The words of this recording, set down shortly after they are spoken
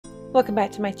Welcome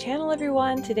back to my channel,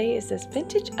 everyone. Today is this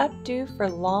vintage updo for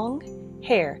long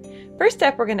hair. First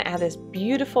step, we're going to add this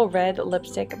beautiful red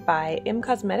lipstick by M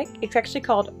Cosmetic. It's actually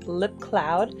called Lip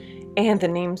Cloud, and the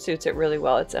name suits it really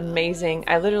well. It's amazing.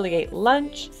 I literally ate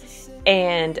lunch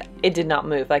and it did not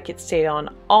move. Like, it stayed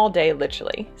on all day,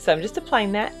 literally. So I'm just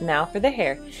applying that. Now for the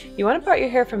hair. You want to part your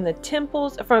hair from the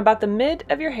temples, from about the mid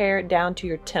of your hair down to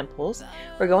your temples.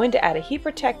 We're going to add a heat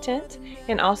protectant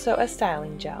and also a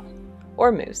styling gel or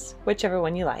mousse, whichever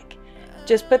one you like.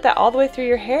 Just put that all the way through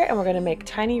your hair, and we're going to make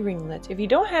tiny ringlets. If you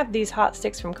don't have these hot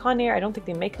sticks from Conair, I don't think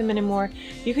they make them anymore,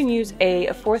 you can use a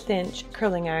 1/4 inch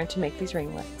curling iron to make these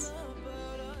ringlets.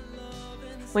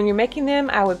 When you're making them,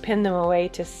 I would pin them away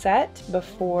to set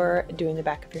before doing the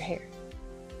back of your hair.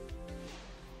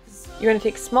 You're going to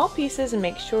take small pieces and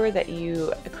make sure that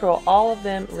you curl all of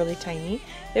them really tiny.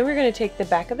 Then we're going to take the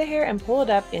back of the hair and pull it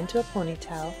up into a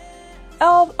ponytail.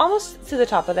 Almost to the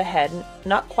top of the head,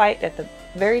 not quite at the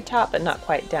very top, but not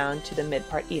quite down to the mid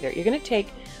part either. You're going to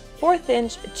take 1/4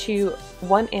 inch to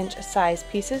 1 inch size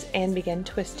pieces and begin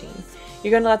twisting.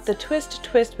 You're going to let the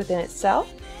twist within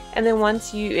itself, and then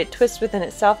once it twists within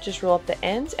itself, just roll up the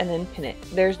ends and then pin it.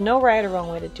 There's no right or wrong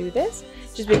way to do this.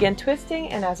 Just begin twisting,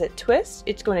 and as it twists,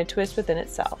 it's going to twist within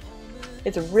itself.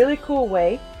 It's a really cool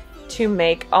way to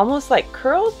make almost like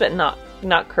curls, but not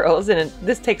curls, and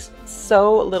this takes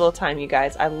so little time, you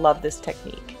guys. I love this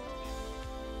technique.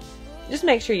 Just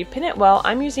make sure you pin it well.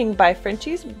 I'm using by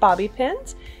Frenchie's bobby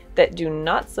pins that do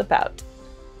not slip out.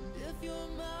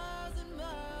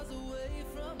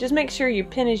 Just make sure you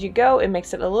pin as you go. It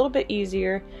makes it a little bit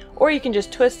easier, or you can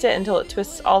just twist it until it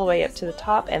twists all the way up to the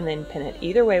top and then pin it.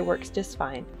 Either way works just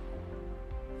fine.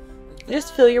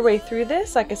 Just feel your way through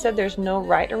this. Like I said, there's no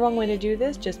right or wrong way to do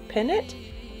this. Just pin it.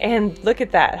 And look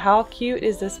at that, how cute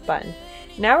is this bun?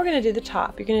 Now we're going to do the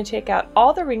top. You're going to take out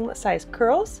all the ringlet size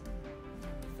curls.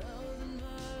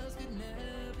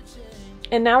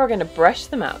 And now we're going to brush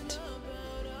them out.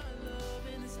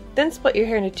 Then split your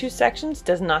hair into 2 sections.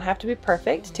 Does not have to be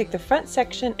perfect. Take the front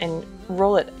section and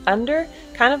roll it under,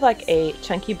 kind of like a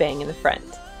chunky bang in the front.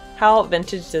 How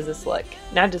vintage does this look?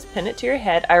 Now just pin it to your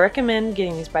head. I recommend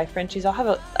getting these by Frenchie's. I'll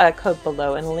have a code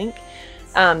below and a link.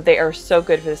 They are so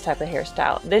good for this type of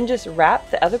hairstyle. Then just wrap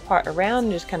the other part around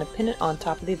and just kind of pin it on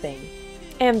top of the bang.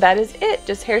 And that is it.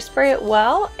 Just hairspray it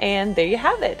well, and there you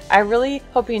have it. I really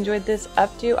hope you enjoyed this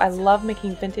updo. I love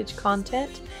making vintage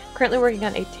content. Currently working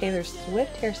on a Taylor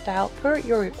Swift hairstyle per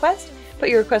your request. Put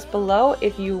your request below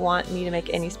if you want me to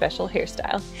make any special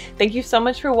hairstyle. Thank you so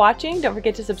much for watching. Don't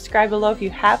forget to subscribe below if you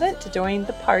haven't to join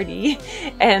the party.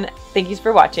 And thank you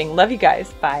for watching. Love you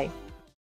guys. Bye.